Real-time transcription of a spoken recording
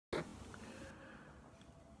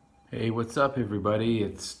Hey, what's up everybody?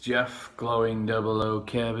 It's Jeff, Glowing Double O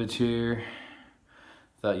Cabbage here.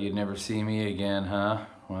 Thought you'd never see me again, huh?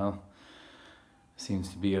 Well, seems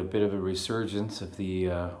to be a bit of a resurgence of the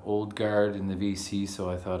old guard in the VC, so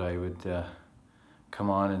I thought I would come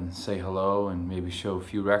on and say hello and maybe show a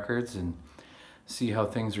few records and see how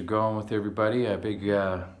things are going with everybody. A big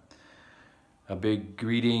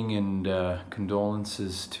greeting and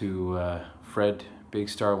condolences to Fred Big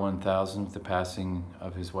Star 1000 with the passing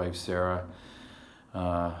of his wife Sarah.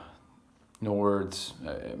 No words.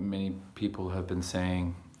 Many people have been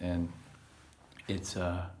saying, and it's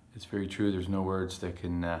very true. There's no words that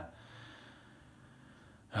can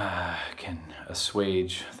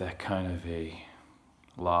assuage that kind of a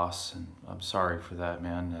loss, and I'm sorry for that,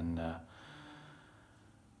 man. And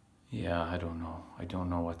yeah, I don't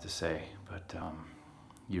know what to say, but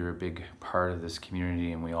you're a big part of this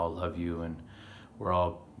community, and we all love you, and we're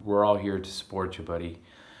all here to support you, buddy.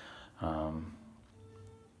 I've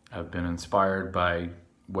been inspired by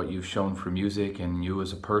what you've shown for music and you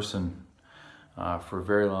as a person for a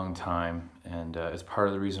very long time, and it's part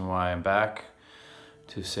of the reason why I'm back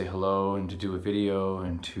to say hello and to do a video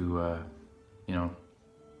and to you know,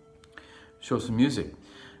 show some music.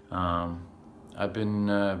 I've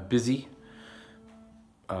been busy.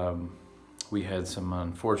 We had some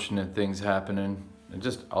unfortunate things happening, and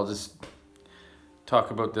I'll just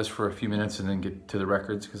talk about this for a few minutes and then get to the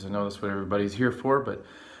records, because I know that's what everybody's here for. But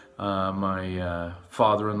my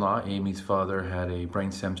father-in-law, Amy's father, had a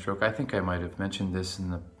brainstem stroke. I think I might have mentioned this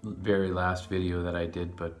in the very last video that I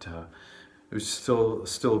did, but it was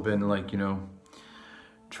still been like, you know,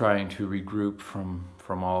 trying to regroup from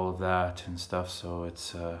all of that and stuff. So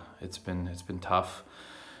it's been tough.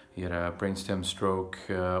 He had a brainstem stroke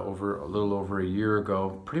a little over a year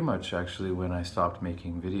ago, pretty much actually when I stopped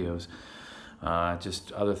making videos.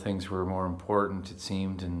 Just other things were more important, it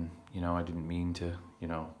seemed, and you know, I didn't mean to, you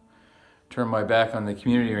know, turn my back on the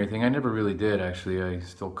community or anything. I never really did, actually. I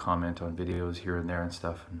still comment on videos here and there and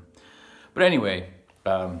stuff. But anyway,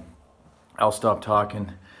 I'll stop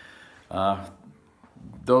talking.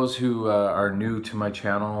 Those who are new to my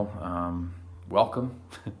channel, welcome.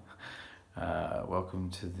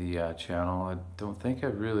 Welcome to the channel. I don't think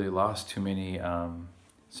I've really lost too many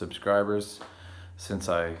subscribers since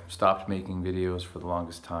I stopped making videos for the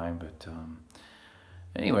longest time. But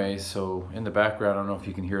anyway, so in the background, I don't know if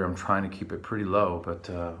you can hear, I'm trying to keep it pretty low, but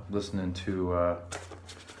listening to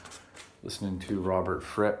Robert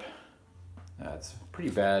Fripp. It's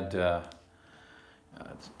pretty bad.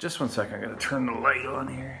 Just one second, I gotta turn the light on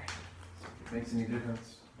here. If it makes any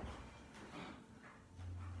difference.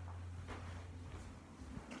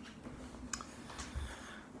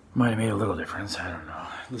 Might have made a little difference, I don't know.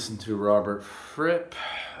 Listen to Robert Fripp.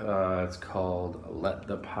 It's called Let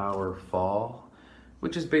the Power Fall,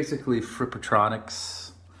 which is basically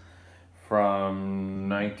Frippatronics from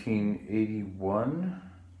 1981.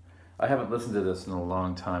 I haven't listened to this in a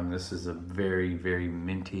long time. This is a very, very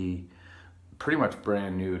minty, pretty much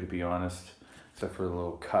brand new, to be honest, except for a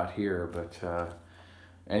little cut here. But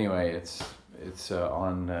anyway, it's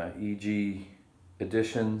on EG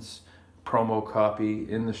Editions. Promo copy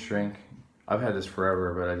in the shrink. I've had this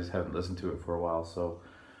forever, but I just haven't listened to it for a while, so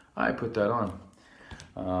I put that on.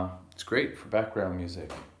 It's great for background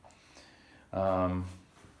music.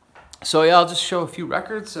 So yeah, I'll just show a few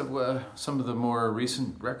records of some of the more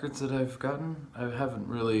recent records that I've gotten. I haven't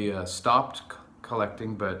really stopped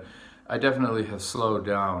collecting, but I definitely have slowed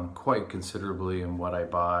down quite considerably in what I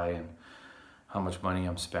buy and how much money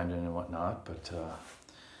I'm spending and whatnot. But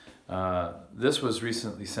this was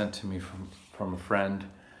recently sent to me from a friend.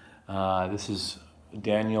 This is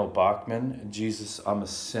Daniel Bachman, Jesus, I'm a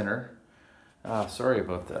Sinner. Sorry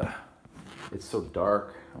about that. It's so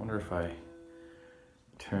dark. I wonder if I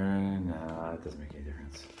turn, no, it doesn't make any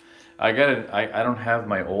difference. I don't have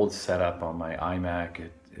my old setup on my iMac.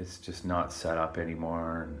 It's just not set up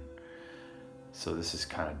anymore. And so this is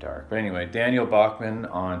kind of dark. But anyway, Daniel Bachman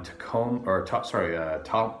on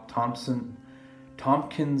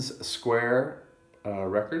Tompkins Square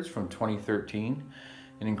Records from 2013.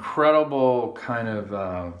 An incredible kind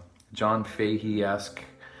of John Fahey-esque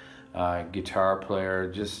guitar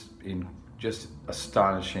player, just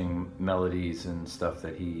astonishing melodies and stuff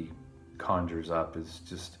that he conjures up. Is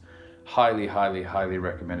just highly, highly, highly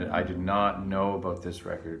recommended. I did not know about this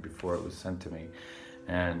record before it was sent to me,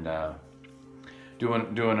 and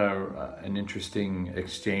doing an interesting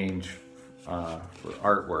exchange for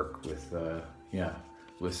artwork with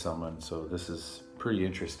with someone. So this is pretty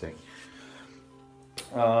interesting.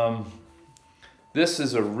 This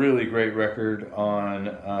is a really great record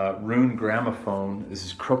on Rune Gramophone. This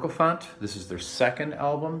is Crocofant. This is their second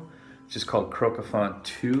album. just called Crocafont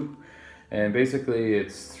 2. And basically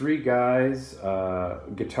it's 3 guys,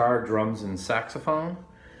 guitar, drums, and saxophone.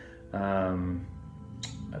 Tom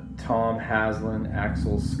Haslin,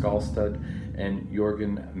 Axel Skalstad, and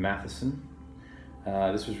Jorgen Matheson.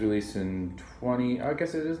 This was released in I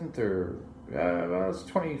guess it isn't their, well, it's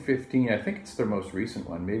 2015. I think it's their most recent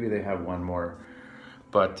one. Maybe they have one more.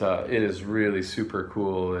 But it is really super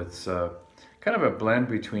cool. It's kind of a blend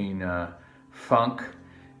between funk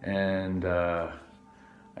and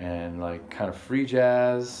like kind of free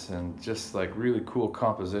jazz and just like really cool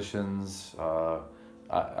compositions.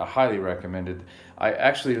 I highly recommend it. I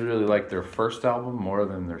actually really like their first album more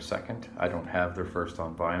than their second. I don't have their first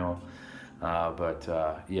on vinyl, but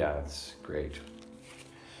yeah, it's great.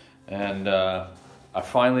 And I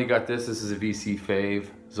finally got this. This is a VC fave,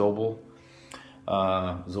 Zobel.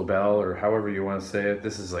 Zobel, or however you want to say it.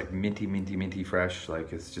 This is like minty fresh.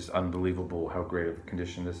 Like, it's just unbelievable how great of a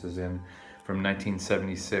condition this is in. From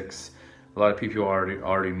 1976. A lot of people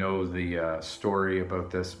already know the story about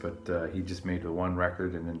this, but he just made the one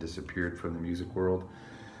record and then disappeared from the music world.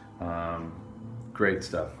 Great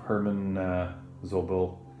stuff. Herman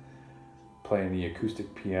Zobel playing the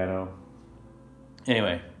acoustic piano.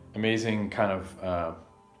 Anyway, amazing kind of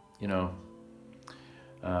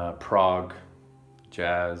prog,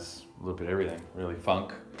 jazz, a little bit of everything, really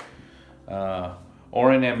funk.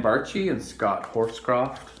 Orrin Ambarchi and Scott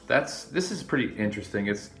Horscroft. This is pretty interesting.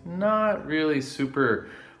 It's not really super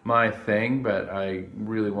my thing, but I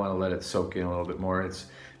really want to let it soak in a little bit more. It's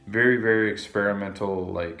very experimental,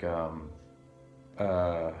 like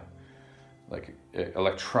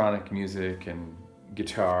electronic music and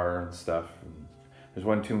guitar and stuff. There's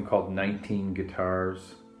one tune called 19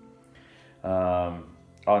 Guitars.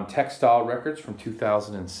 On Textile Records from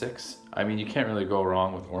 2006. I mean, you can't really go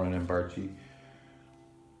wrong with Orrin Ambarchi.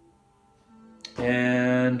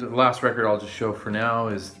 And the last record I'll just show for now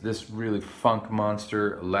is this really funk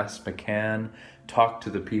monster, Les McCann, Talk to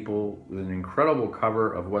the People, with an incredible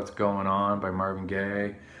cover of What's Going On by Marvin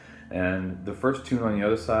Gaye. And the first tune on the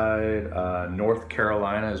other side, North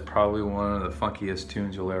Carolina, is probably one of the funkiest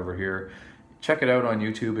tunes you'll ever hear. Check it out on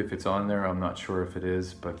YouTube if it's on there. I'm not sure if it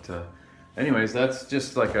is, but anyways, that's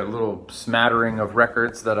just like a little smattering of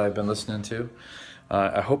records that I've been listening to.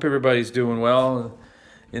 I hope everybody's doing well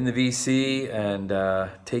in the VC, and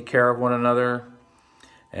take care of one another.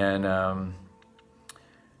 And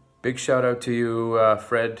big shout out to you,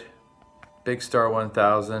 Fred, Big Star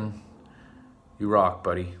 1000. You rock,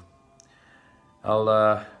 buddy.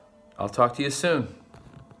 I'll talk to you soon.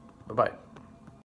 Bye-bye.